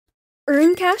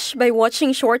Earn cash by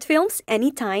watching short films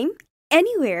anytime,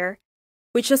 anywhere.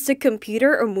 With just a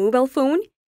computer or mobile phone,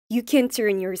 you can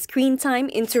turn your screen time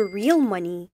into real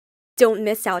money. Don't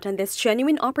miss out on this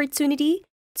genuine opportunity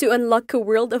to unlock a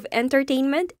world of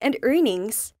entertainment and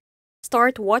earnings.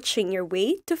 Start watching your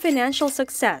way to financial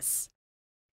success.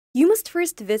 You must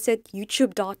first visit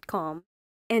youtube.com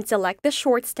and select the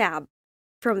Shorts tab.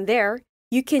 From there,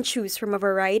 you can choose from a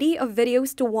variety of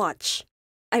videos to watch.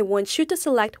 I want you to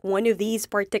select one of these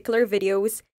particular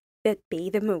videos that pay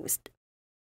the most.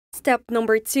 Step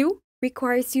number 2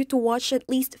 requires you to watch at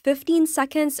least 15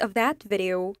 seconds of that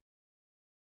video.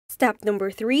 Step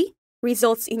number 3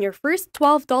 results in your first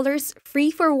 $12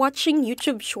 free for watching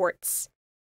YouTube Shorts.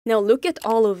 Now look at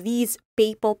all of these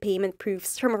PayPal payment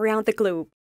proofs from around the globe.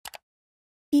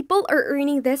 People are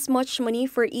earning this much money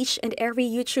for each and every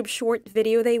YouTube short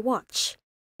video they watch,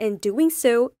 and doing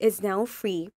so is now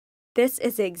free. This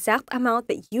is the exact amount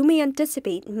that you may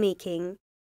anticipate making.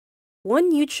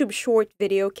 One YouTube short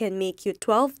video can make you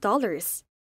 $12.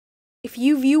 If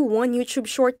you view one YouTube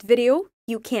short video,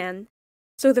 you can.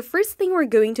 So the first thing we're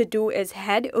going to do is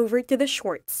head over to the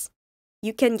Shorts.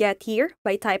 You can get here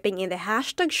by typing in the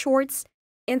hashtag Shorts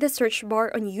in the search bar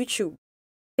on YouTube.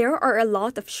 There are a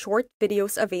lot of short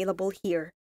videos available here.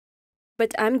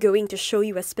 But I'm going to show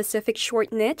you a specific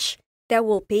short niche that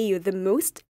will pay you the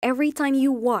most every time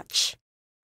you watch.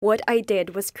 What I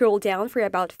did was scroll down for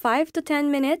about 5 to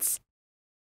 10 minutes,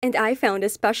 and I found a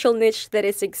special niche that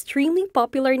is extremely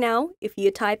popular now. If you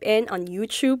type in on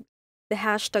YouTube the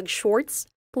hashtag Shorts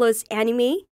plus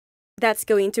anime, that's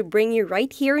going to bring you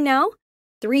right here now.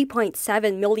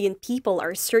 3.7 million people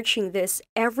are searching this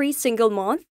every single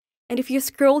month, and if you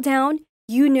scroll down,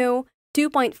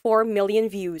 2.4 million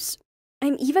views.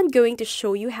 I'm even going to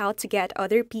show you how to get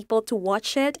other people to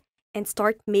watch it and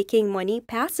start making money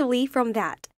passively from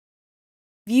that.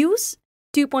 Views,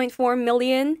 2.4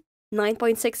 million,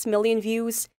 9.6 million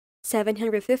views,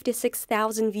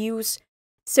 756,000 views.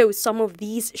 So some of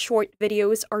these short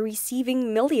videos are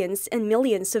receiving millions and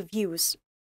millions of views.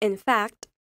 In fact,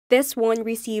 this one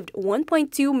received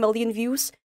 1.2 million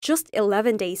views just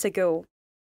 11 days ago.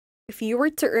 If you were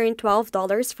to earn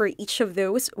 $12 for each of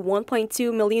those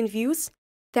 1.2 million views,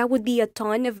 that would be a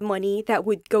ton of money that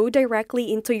would go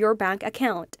directly into your bank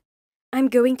account. I'm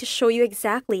going to show you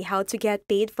exactly how to get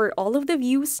paid for all of the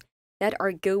views that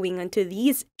are going onto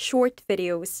these short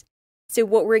videos. So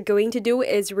what we're going to do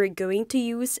is we're going to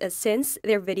use, since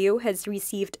their video has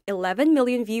received 11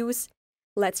 million views,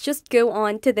 let's just go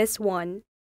on to this one.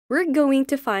 We're going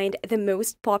to find the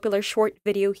most popular short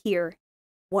video here.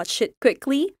 Watch it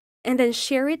quickly, and then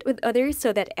share it with others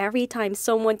so that every time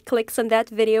someone clicks on that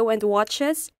video and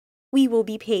watches, we will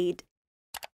be paid.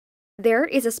 There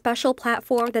is a special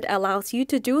platform that allows you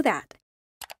to do that.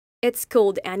 It's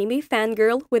called Anime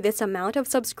Fangirl with this amount of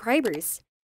subscribers.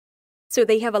 So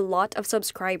they have a lot of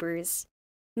subscribers.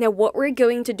 Now what we're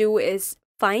going to do is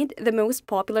find the most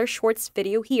popular shorts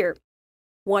video here.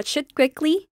 Watch it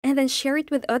quickly and then share it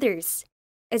with others.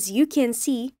 As you can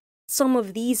see, some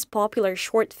of these popular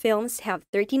short films have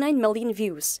 39 million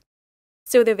views.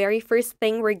 So the very first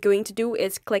thing we're going to do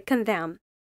is click on them.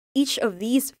 Each of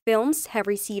these films have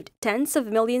received tens of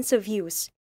millions of views,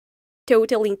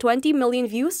 totaling 20 million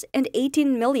views and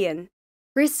 18 million.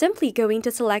 We're simply going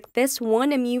to select this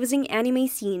one amusing anime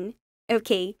scene.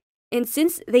 Okay, and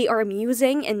since they are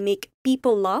amusing and make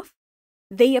people laugh,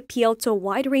 they appeal to a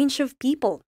wide range of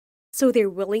people, so they're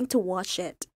willing to watch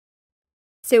it.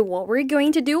 So what we're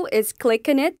going to do is click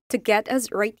on it to get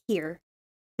us right here.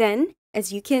 Then,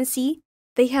 as you can see,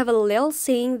 they have a little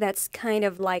saying that's kind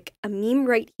of like a meme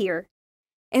right here.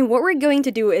 And what we're going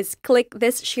to do is click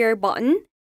this share button,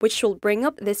 which will bring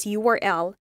up this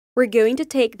URL. We're going to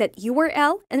take that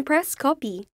URL and press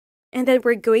copy. And then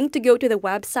we're going to go to the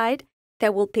website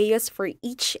that will pay us for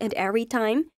each and every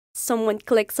time someone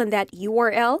clicks on that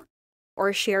URL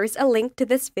or shares a link to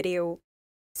this video.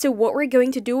 So what we're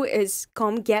going to do is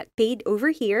come get paid over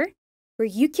here, where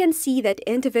you can see that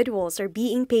individuals are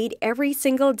being paid every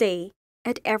single day,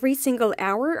 at every single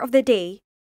hour of the day.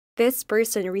 This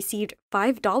person received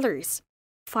 $5, $5,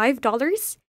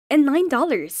 and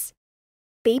 $9.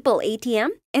 PayPal ATM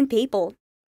and PayPal.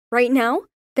 Right now,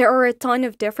 there are a ton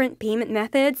of different payment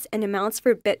methods and amounts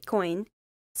for Bitcoin,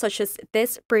 such as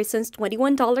this person's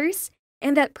 $21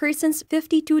 and that person's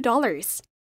 $52,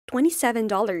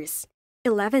 $27.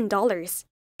 $11,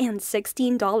 and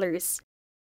 $16.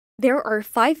 There are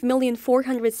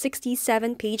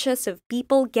 5,467,000 pages of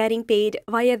people getting paid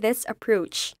via this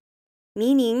approach,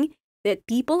 meaning that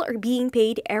people are being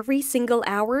paid every single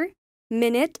hour,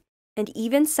 minute, and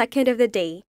even second of the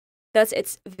day. Thus,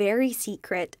 it's very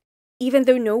secret. Even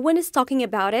though no one is talking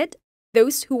about it,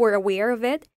 those who are aware of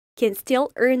it can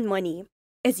still earn money.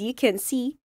 As you can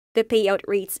see, the payout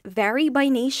rates vary by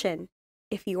nation.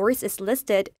 If yours is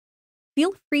listed,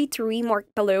 feel free to remark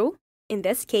below, in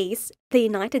this case, the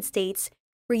United States,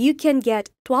 where you can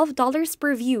get $12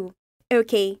 per view.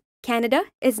 Okay, Canada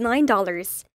is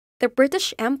 $9. The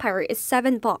British Empire is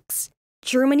 $7.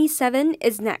 Germany 7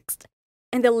 is next.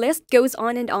 And the list goes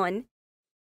on and on.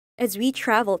 As we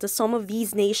travel to some of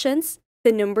these nations,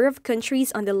 the number of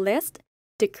countries on the list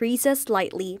decreases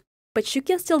slightly, but you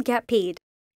can still get paid.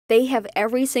 They have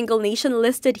every single nation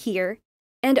listed here,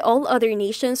 and all other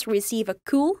nations receive a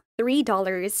cool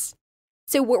 $3.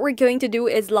 So what we're going to do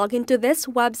is log into this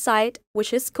website,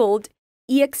 which is called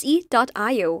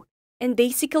exe.io, and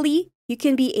basically, you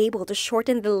can be able to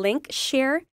shorten the link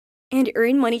share and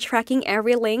earn money tracking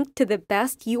every link to the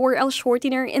best URL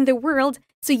shortener in the world,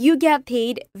 so you get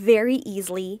paid very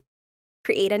easily.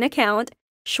 Create an account,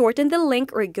 shorten the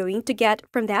link we're going to get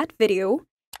from that video,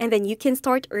 and then you can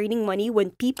start earning money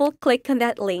when people click on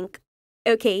that link.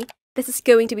 Okay, this is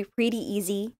going to be pretty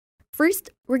easy.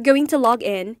 First, we're going to log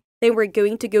in, then we're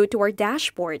going to go to our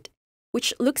dashboard,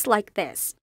 which looks like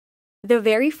this. The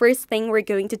very first thing we're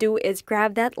going to do is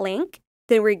grab that link,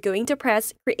 then we're going to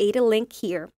press Create a Link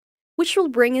here, which will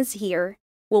bring us here.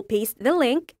 We'll paste the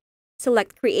link,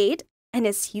 select Create, and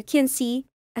as you can see,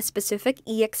 a specific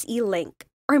EXE link,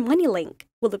 or money link,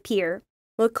 will appear.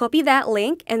 We'll copy that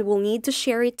link and we'll need to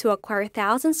share it to acquire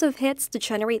thousands of hits to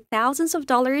generate thousands of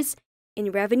dollars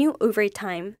in revenue over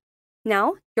time.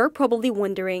 Now, you're probably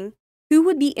wondering, who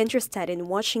would be interested in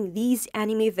watching these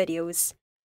anime videos?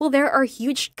 Well, there are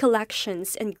huge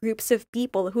collections and groups of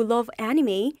people who love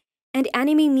anime and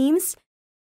anime memes,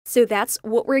 so that's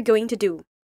what we're going to do.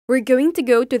 We're going to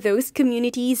go to those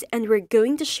communities and we're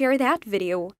going to share that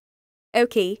video.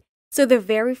 Okay, so the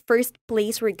very first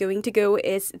place we're going to go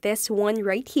is this one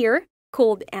right here,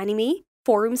 called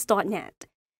animeforums.net.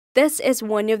 This is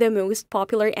one of the most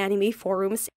popular anime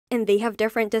forums, and they have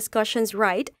different discussions,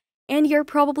 right? And you're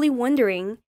probably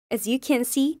wondering, as you can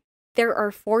see, there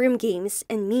are forum games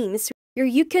and memes where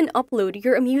you can upload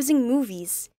your amusing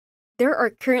movies. There are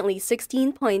currently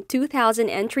 16.2 thousand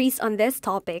entries on this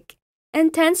topic,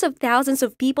 and tens of thousands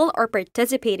of people are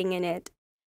participating in it.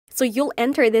 So you'll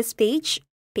enter this page,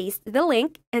 paste the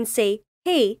link, and say,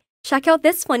 hey, check out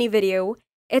this funny video.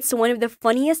 It's one of the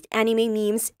funniest anime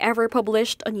memes ever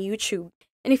published on YouTube.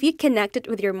 And if you connect it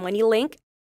with your money link,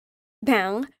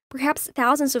 bang, perhaps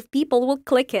thousands of people will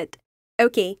click it.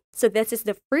 Okay, so this is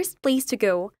the first place to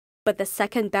go, but the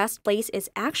second best place is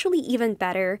actually even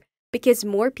better because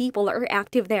more people are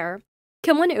active there.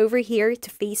 Come on over here to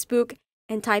Facebook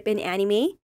and type in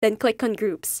anime, then click on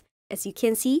groups. As you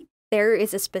can see, there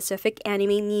is a specific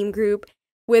anime meme group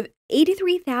with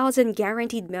 83,000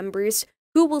 guaranteed members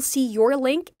who will see your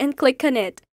link and click on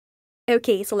it.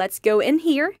 Okay, so let's go in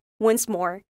here once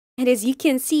more. And as you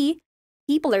can see,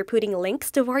 people are putting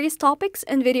links to various topics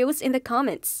and videos in the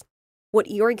comments. What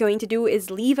you're going to do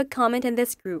is leave a comment in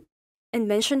this group and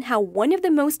mention how one of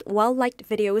the most well-liked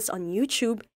videos on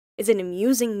YouTube is an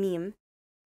amusing meme,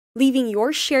 leaving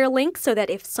your share link so that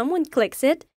if someone clicks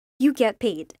it, you get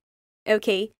paid.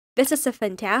 Okay, this is a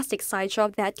fantastic side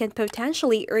job that can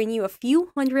potentially earn you a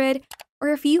few hundred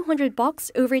or a few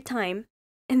 $100 over time.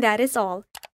 And that is all.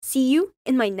 See you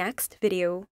in my next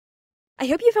video. I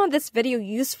hope you found this video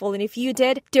useful, and if you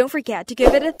did, don't forget to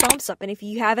give it a thumbs up, and if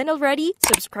you haven't already,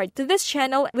 subscribe to this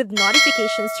channel with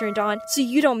notifications turned on so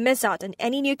you don't miss out on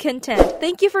any new content.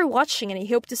 Thank you for watching, and I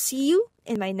hope to see you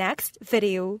in my next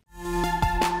video.